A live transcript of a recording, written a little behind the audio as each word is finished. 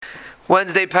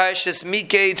Wednesday Parashas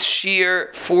Miketz Shir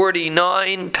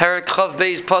 49, Perek Chav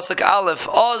Beis Pasuk Aleph.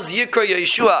 Oz Yikra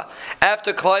Yeshua.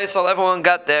 After Klal Yisrael, everyone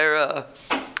got their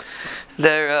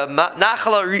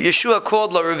Nachala. Yeshua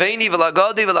called La Ruveni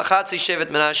v'Lagadi v'Lachatzi Shevet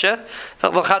Menashe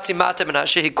v'Lachatzi Mata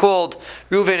Menashe. He called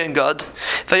Reuven and Gad.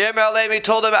 Vayomer Aleim, he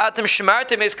told them, Atem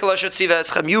Shemartem Es Kol Asher Tzivah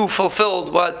Eschem. You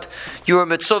fulfilled what you were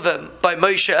mitzvah by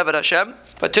Moshe Eved Hashem.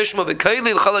 Tishma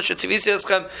b'Kaili l'Chol Asher Tzivisi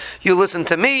Eschem. You listened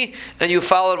to me and you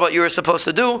followed what you were supposed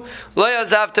to do. Lo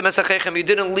Yazavtem Esachechem. You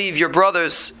didn't leave your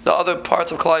brothers, the other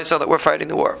parts of Klal Yisrael that were fighting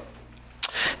the war.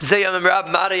 So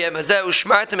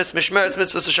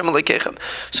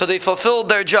they fulfilled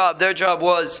their job. Their job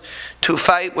was to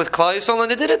fight with Klal Yisrael,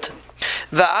 and they did it.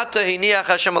 Now the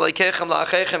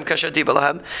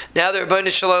Rebbeinu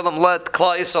Shalom let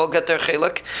Klal Yisrael get their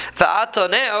chelik.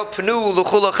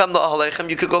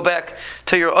 You could go back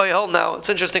to your oyhel now. It's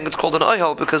interesting. It's called an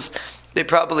oyhel because they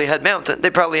probably had mountain. They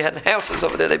probably had houses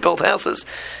over there. They built houses.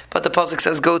 But the pasuk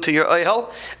says, "Go to your oyhel."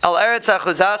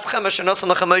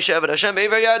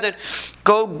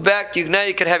 Go back. Now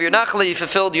you can have your nachla. You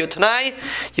fulfilled your tanai.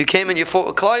 You came and you fought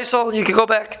with Klal Yisrael. You can go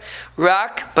back.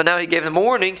 Rak. But now he gave them a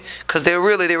warning because they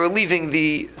were leaving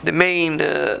the mainland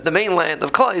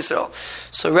of Klal Yisrael.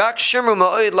 So Rak Shemru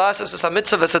Ma'od Lasas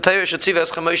Mitzvah V'Satayra Shetzivah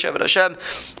Eschem Moshe Eved Hashem.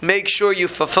 Make sure you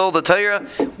fulfill the Torah.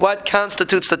 What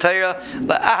constitutes the Torah?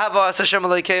 La'ahava Hashem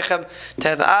Aleikeichem, to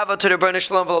have ava to the Rebbeinu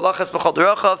Shalom v'lalachas b'chol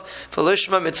derachav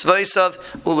v'lishma mitzvaysav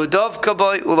u'ledov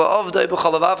kaboy u'le'ovdei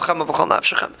b'chol avavchem v'chol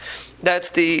nafshechem. That's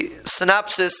the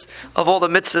synopsis of all the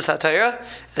mitzvahs HaTorah,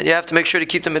 and you have to make sure to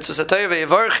keep the mitzvahs HaTorah.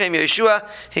 V'yevarchem Yeshua,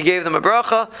 he gave them a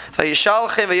bracha.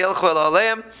 V'yishalchem v'yelchu el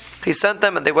aleim, he sent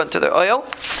them and they went to their oil.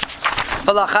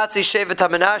 V'lachatzi shevet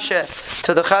HaMenashe,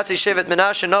 to the Chatzi shevet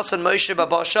Menashe nosan Moshe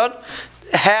b'Bashan.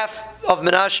 Half of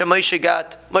Menashe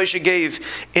Moshe gave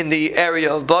in the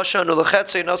area of Bashan.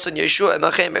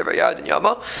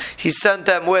 He sent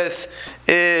them with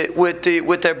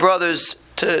their brothers.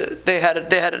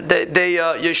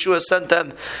 Yeshua sent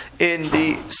them in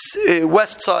the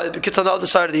west side, because on the other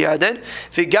side of the Yarden.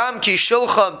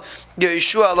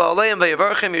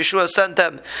 Yeshua sent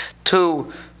them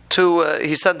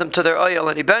he sent them to their oil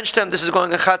and he benched them. This is going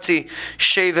to Chatzi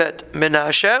Shevet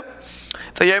Menashe.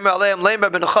 With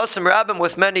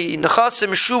many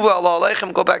nechasim, shuva Allah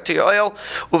aleichem, go back to your oil.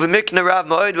 Uvimikna rav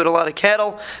ma'od, with a lot of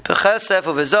cattle. Bechesef,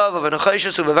 uvizav,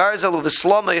 uvinachayshus, uvivarzel,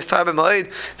 uvislama, yistar b'ma'od.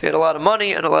 They had a lot of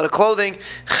money and a lot of clothing.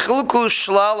 Chilku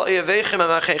shlal ayavechim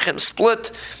amachechem,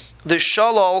 split the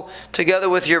shalal together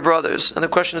with your brothers. And the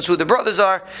question is who the brothers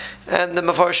are. And the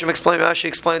Mefarshim Rashi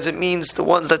explains it means the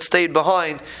ones that stayed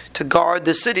behind to guard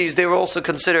the cities. They were also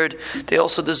considered, they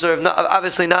also deserve,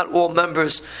 obviously not all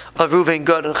members of Reuven,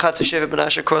 Gad, and Chatzi Shevet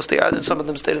Menashe crossed the Yarden. Some of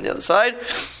them stayed on the other side.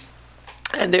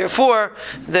 And therefore,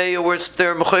 they're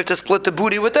mechuyev to split the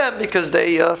booty with them because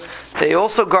they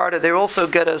also guard it. They also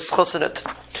get a schus in it.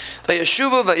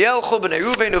 Vayeshuvu vayelchu b'nei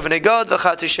Reuven u'b'nei Gad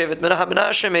v'chatzi shevet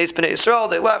Menashe meis b'nei Yisrael.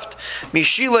 They left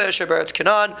Mishila asher b'eretz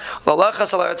Canaan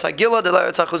l'lachas al eretz Hagila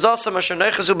d'eretz Achuzasam asher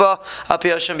nechazu ba api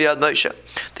Hashem b'yad Moshe.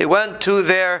 They went to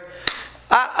their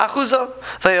Achuzah.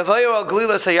 Vayavayu al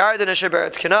Glilas HaYarden asher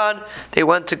b'eretz Canaan. They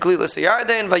went to Glilas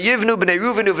HaYarden. Vayivnu b'nei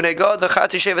Reuven u'b'nei Gad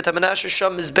v'chatzi shevet HaMenashe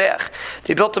sham mizbeach.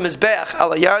 They built a mizbeach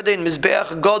al HaYarden,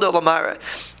 mizbeach gadol amara.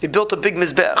 They built a big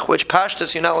mizbeach, which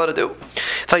pashtus you're not allowed to do.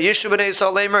 Vayishu b'nei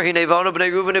Yisrael lemer hinevanu b'nei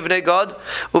Reuven u'b'nei Gad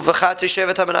uv'chatzi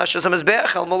shevet HaMenashe sham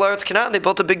mizbeach al mol eretz Canaan. They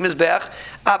built a big mizbeach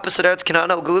opposite eretz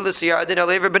Canaan al Glilas HaYarden al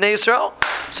ever b'nei Yisrael.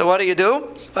 So what do?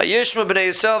 Vayishmu b'nei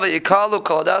Yisrael v'yikalu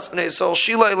kol adas b'nei Yisrael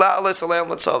shiloi la'alis alei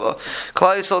Klal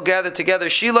Yisrael gathered together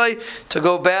Shilai to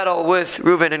go battle with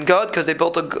Reuven and Gad because they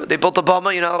built a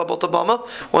bama. You're not allowed to build a bama.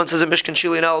 Once there's a Mishkan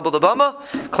Shilai, you're not allowed to build a bama.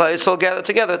 Klal Yisrael gathered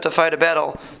together to fight a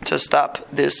battle to stop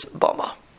this bama.